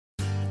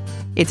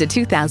It's a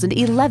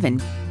 2011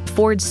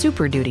 Ford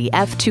Super Duty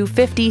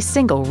F-250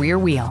 single rear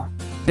wheel.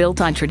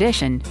 Built on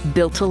tradition,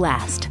 built to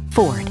last.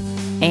 Ford.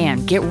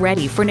 And get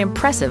ready for an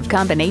impressive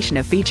combination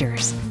of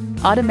features.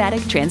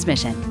 Automatic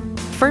transmission,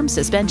 firm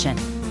suspension,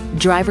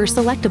 driver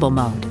selectable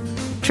mode,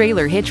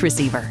 trailer hitch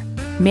receiver,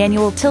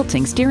 manual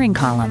tilting steering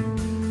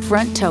column,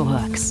 front tow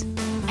hooks,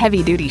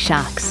 heavy-duty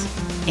shocks,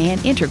 and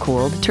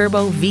intercooled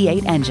turbo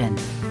V8 engine.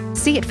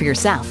 See it for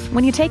yourself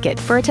when you take it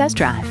for a test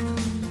drive.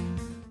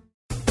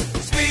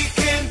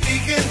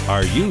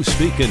 Are you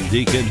speaking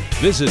Deacon?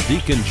 Visit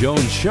Deacon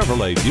Jones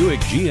Chevrolet Buick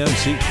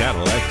GMC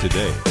Cadillac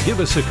today. Give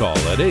us a call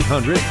at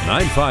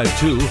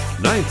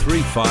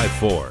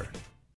 800-952-9354.